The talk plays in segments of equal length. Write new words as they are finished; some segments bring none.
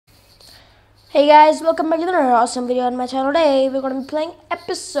Hey guys, welcome back to another awesome video on my channel. Today we're going to be playing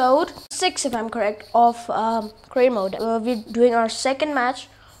episode 6 if I'm correct of career mode. We're doing our second match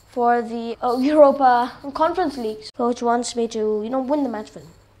for the Europa Conference League. Coach wants me to, win the match for them.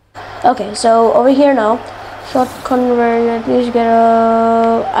 Okay, so over here now, shot converted, please get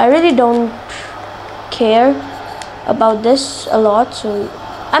a... I really don't care about this a lot, so...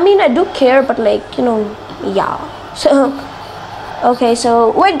 I mean, I do care, but yeah. So, okay,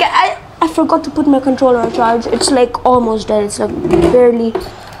 so, wait, I forgot to put my controller on charge. It's like almost dead. It's like barely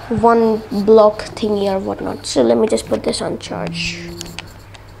one block thingy or whatnot. So let me just put this on charge.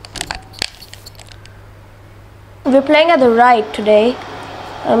 We're playing at the right today.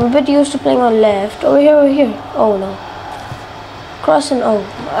 I'm a bit used to playing on left. Over here. Oh no. Crossing. Oh,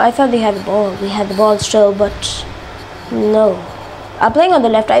 I thought they had the ball. We had the ball still, but no. I'm playing on the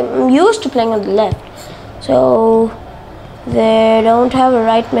left. I'm used to playing on the left. So... they don't have a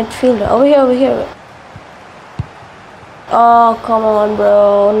right midfielder. Over here. Oh, come on,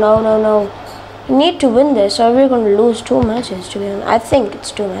 bro. No. We need to win this or we're going to lose 2 matches, to be honest. I think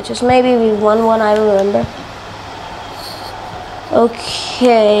it's 2 matches. Maybe we won one, I don't remember.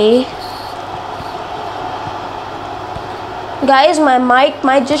 Okay. Guys, my mic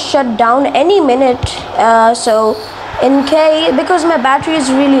might just shut down any minute. Because my battery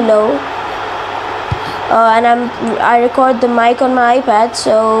is really low. And I record the mic on my iPad,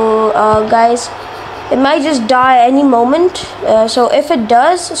 so guys, it might just die any moment. So if it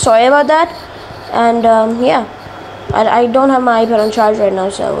does, sorry about that. And yeah, I don't have my iPad on charge right now,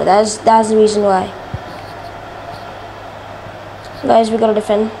 so that's the reason why. Guys, we gotta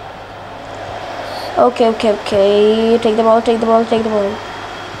defend. Okay. Take the ball.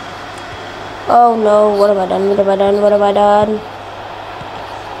 Oh no! What have I done?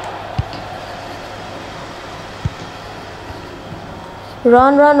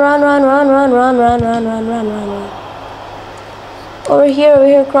 Run. Over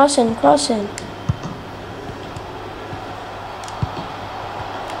here, crossing.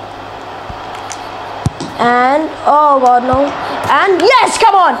 And, oh god, no. And, yes,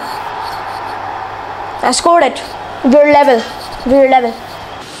 come on! I scored it. We're level.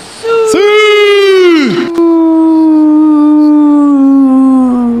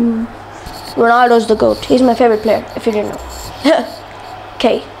 Ronaldo's the GOAT. He's my favorite player, if you didn't know.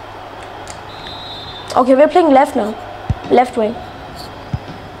 Okay, we're playing left now. Left wing.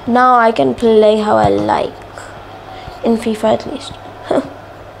 Now I can play how I like. In FIFA at least.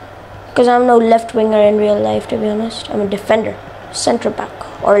 Because I'm no left winger in real life, to be honest. I'm a defender. Center back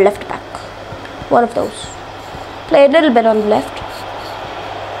or left back. One of those. Play a little bit on the left.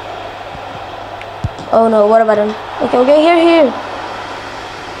 Oh no, what have I done? Okay, here.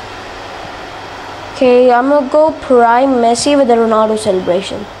 Okay, I'm gonna go prime Messi with the Ronaldo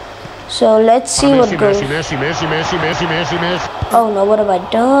celebration. So let's see what goes. Messi. Oh no, what have I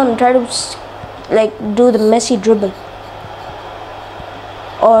done? Try to do the Messi dribble.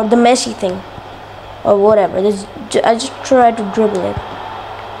 Or the Messi thing. Or whatever. I just try to dribble it.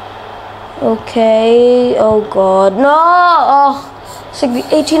 Okay. Oh god. No! Oh, it's like the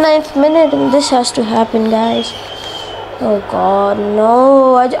 89th minute and this has to happen, guys. Oh god,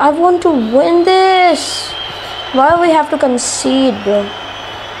 no. I want to win this. Why do we have to concede, bro?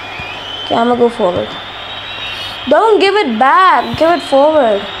 Okay, I'm gonna go forward. Don't give it back. Give it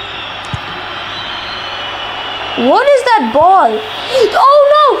forward. What is that ball? Oh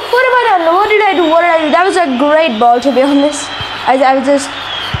no! What have I done? What did I do? That was a great ball, to be honest. I was just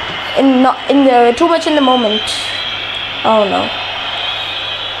too much in the moment. Oh no.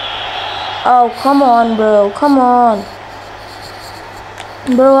 Oh, come on, bro. Come on.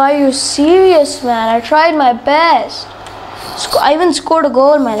 Bro, are you serious, man? I tried my best. I even scored a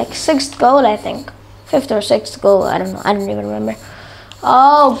goal, my 6th goal, I think. 5th or 6th goal, I don't know. I don't even remember.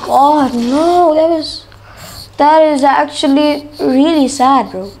 Oh god, no. That is actually really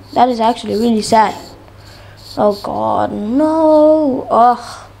sad, bro. That is actually really sad. Oh god, no. Ugh.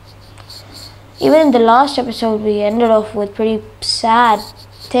 Even in the last episode, we ended off with pretty sad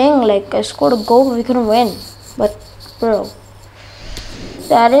thing. Like, I scored a goal, but we couldn't win. But, bro.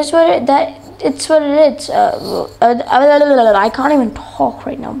 It's what it is. I can't even talk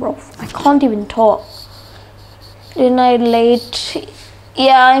right now, bro. I can't even talk. Didn't I late?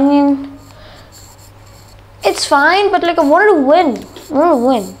 Yeah, I mean, it's fine, but I wanted to win.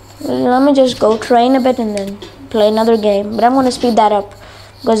 Let me just go train a bit and then play another game. But I'm going to speed that up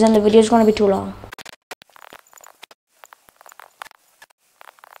because then the video is going to be too long.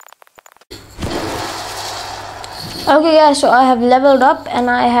 Okay guys, so I have leveled up and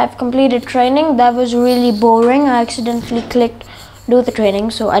I have completed training. That was really boring. I accidentally clicked do the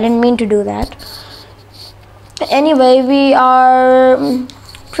training, so I didn't mean to do that. Anyway, we are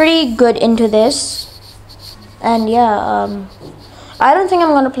pretty good into this, and yeah, I don't think I'm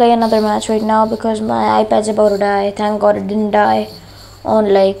gonna play another match right now because my iPad's about to die. Thank God it didn't die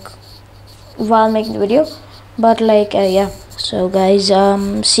on like while making the video, but like yeah. So guys,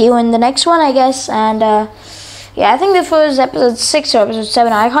 see you in the next one, I guess. And yeah, I think this was episode 6 or episode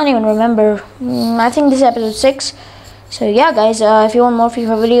 7. I can't even remember. I think this is episode 6. So yeah, guys, if you want more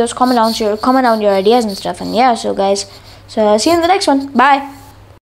FIFA videos, comment down your ideas and stuff. And yeah, so guys, so see you in the next one. Bye.